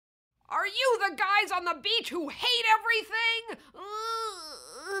Are you the guys on the beach who hate everything?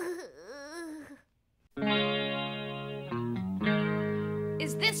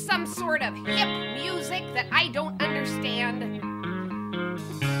 Is this some sort of hip music that I don't understand?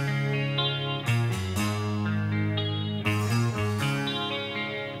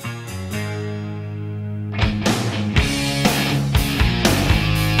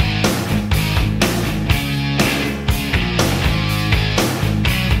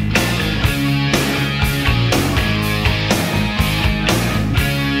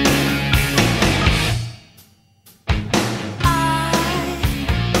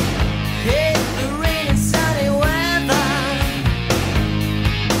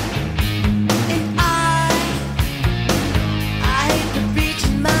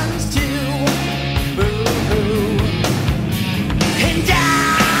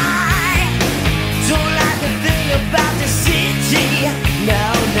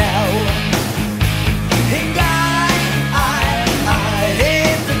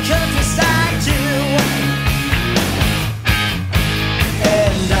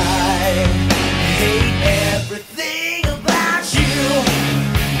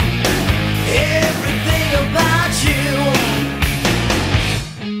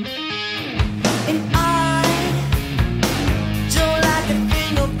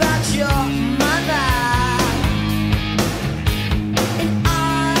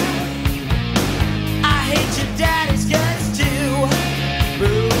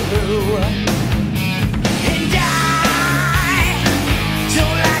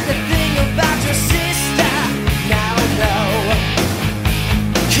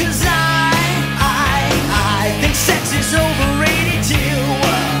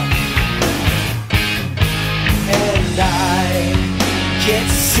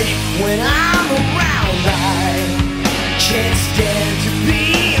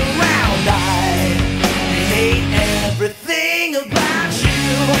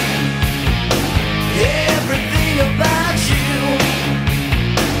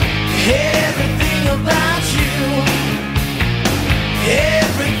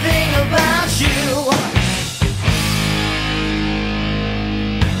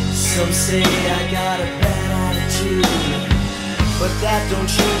 Some say I got a bad attitude, but that don't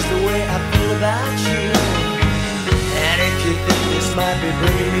change the way I feel about you. And if you think this might be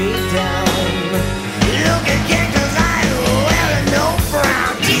bringing me down, look again, 'cause I wear no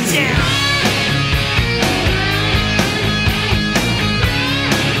brown detail.